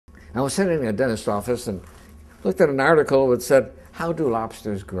I was sitting in a dentist's office and looked at an article that said, "How do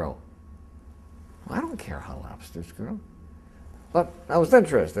lobsters grow?" Well, I don't care how lobsters grow. But I was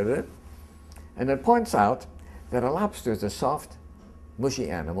interested in it. And it points out that a lobster is a soft, mushy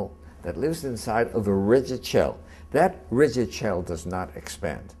animal that lives inside of a rigid shell. That rigid shell does not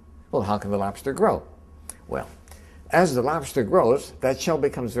expand. Well, how can the lobster grow? Well, as the lobster grows, that shell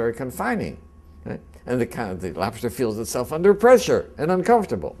becomes very confining. Right? And the lobster feels itself under pressure and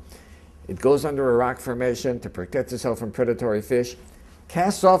uncomfortable. It goes under a rock formation to protect itself from predatory fish,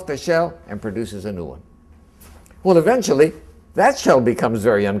 casts off the shell, and produces a new one. Well, eventually, that shell becomes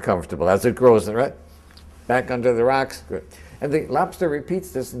very uncomfortable as it grows, right? Back under the rocks. Good. And the lobster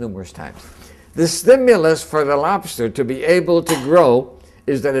repeats this numerous times. The stimulus for the lobster to be able to grow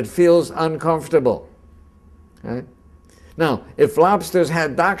is that it feels uncomfortable. Right? Now, if lobsters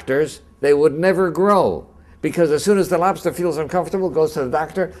had doctors, they would never grow, because as soon as the lobster feels uncomfortable, goes to the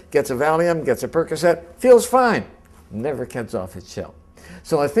doctor, gets a Valium, gets a Percocet, feels fine, never gets off its shell.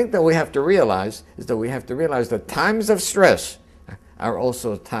 So I think that we have to realize that times of stress are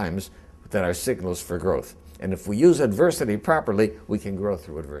also times that are signals for growth. And if we use adversity properly, we can grow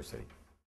through adversity.